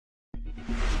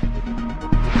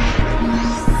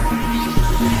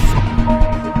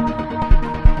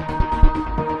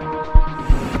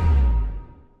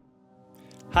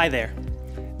Hi there.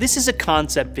 This is a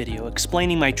concept video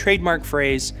explaining my trademark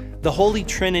phrase, the holy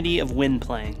trinity of wind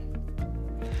playing.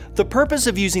 The purpose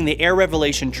of using the Air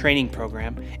Revelation training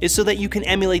program is so that you can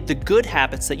emulate the good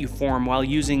habits that you form while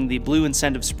using the blue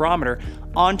incentive spirometer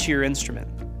onto your instrument.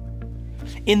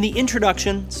 In the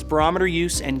introduction, spirometer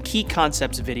use, and key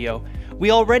concepts video,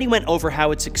 we already went over how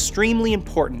it's extremely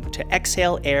important to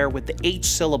exhale air with the H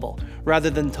syllable rather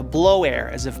than to blow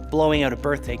air as if blowing out a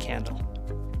birthday candle.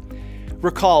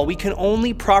 Recall, we can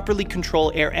only properly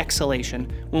control air exhalation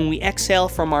when we exhale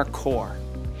from our core.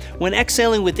 When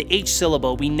exhaling with the H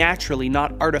syllable, we naturally,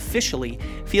 not artificially,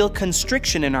 feel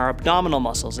constriction in our abdominal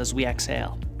muscles as we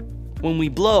exhale. When we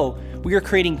blow, we are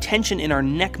creating tension in our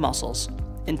neck muscles,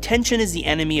 and tension is the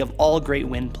enemy of all great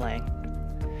wind playing.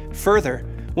 Further,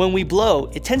 when we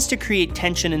blow, it tends to create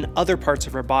tension in other parts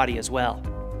of our body as well.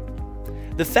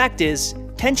 The fact is,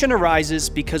 tension arises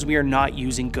because we are not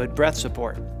using good breath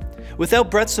support.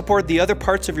 Without breath support, the other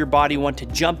parts of your body want to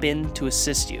jump in to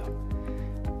assist you.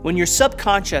 When your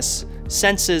subconscious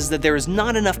senses that there is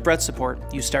not enough breath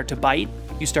support, you start to bite,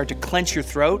 you start to clench your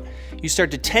throat, you start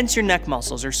to tense your neck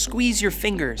muscles or squeeze your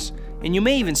fingers, and you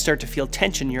may even start to feel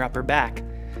tension in your upper back.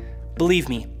 Believe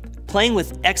me, playing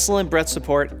with excellent breath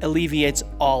support alleviates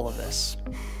all of this.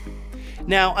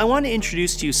 Now, I want to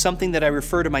introduce to you something that I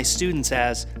refer to my students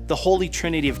as the holy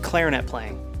trinity of clarinet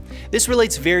playing. This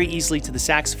relates very easily to the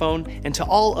saxophone and to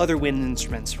all other wind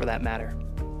instruments for that matter.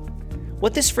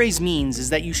 What this phrase means is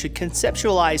that you should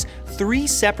conceptualize 3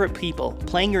 separate people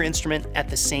playing your instrument at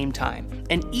the same time,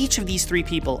 and each of these 3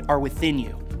 people are within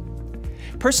you.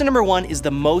 Person number 1 is the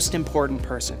most important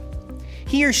person.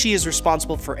 He or she is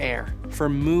responsible for air, for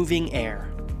moving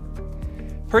air.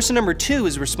 Person number 2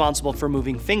 is responsible for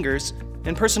moving fingers,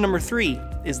 and person number 3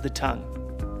 is the tongue.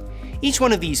 Each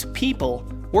one of these people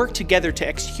work together to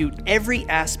execute every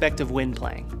aspect of wind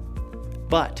playing.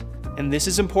 But, and this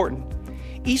is important,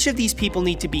 each of these people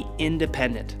need to be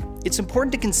independent. It's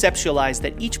important to conceptualize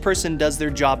that each person does their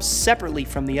job separately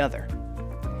from the other.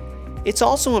 It's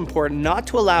also important not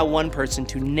to allow one person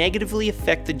to negatively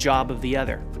affect the job of the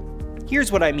other.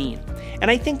 Here's what I mean, and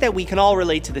I think that we can all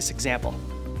relate to this example.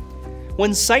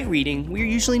 When sight reading, we are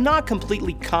usually not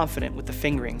completely confident with the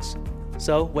fingerings.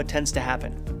 So what tends to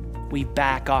happen? We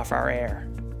back off our air.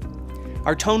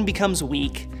 Our tone becomes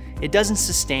weak, it doesn't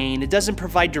sustain, it doesn't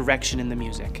provide direction in the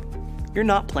music. You're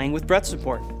not playing with breath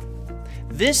support.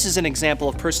 This is an example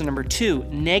of person number 2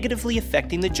 negatively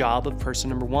affecting the job of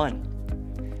person number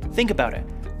 1. Think about it.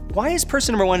 Why is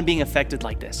person number 1 being affected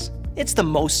like this? It's the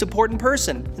most important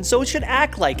person, and so it should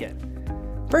act like it.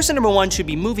 Person number 1 should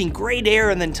be moving great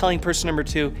air and then telling person number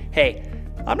 2, hey,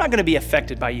 I'm not going to be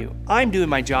affected by you. I'm doing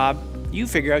my job. You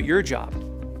figure out your job.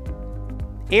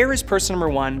 Air is person number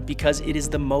 1 because it is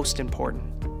the most important.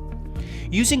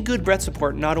 Using good breath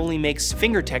support not only makes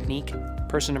finger technique,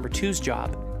 person number 2's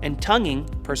job, and tonguing,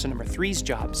 person number 3's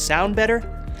job, sound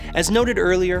better. As noted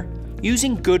earlier,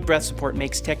 using good breath support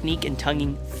makes technique and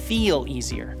tonguing feel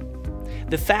easier.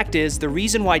 The fact is, the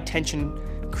reason why tension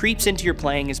creeps into your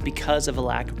playing is because of a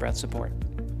lack of breath support.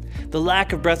 The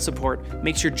lack of breath support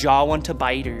makes your jaw want to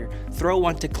bite, or your throat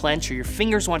want to clench, or your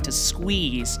fingers want to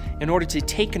squeeze in order to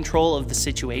take control of the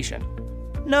situation.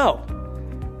 No.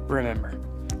 Remember,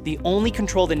 the only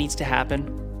control that needs to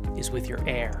happen is with your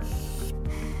air.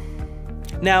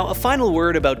 Now, a final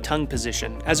word about tongue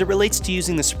position as it relates to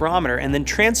using the spirometer and then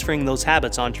transferring those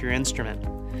habits onto your instrument.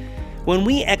 When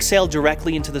we exhale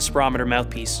directly into the spirometer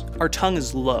mouthpiece, our tongue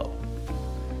is low.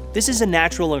 This is a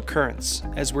natural occurrence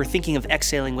as we're thinking of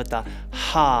exhaling with the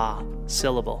ha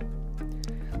syllable.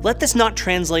 Let this not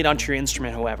translate onto your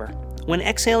instrument, however. When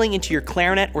exhaling into your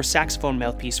clarinet or saxophone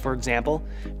mouthpiece, for example,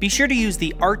 be sure to use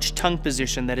the arched tongue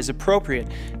position that is appropriate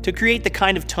to create the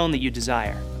kind of tone that you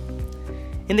desire.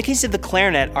 In the case of the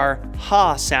clarinet, our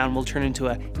ha sound will turn into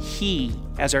a he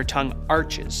as our tongue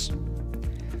arches.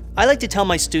 I like to tell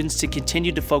my students to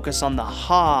continue to focus on the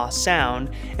ha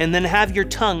sound and then have your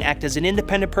tongue act as an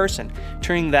independent person,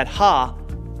 turning that ha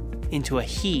into a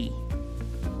he.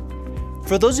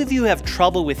 For those of you who have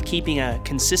trouble with keeping a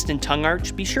consistent tongue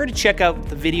arch, be sure to check out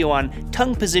the video on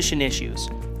tongue position issues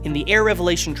in the Air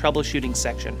Revelation troubleshooting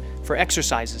section for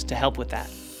exercises to help with that.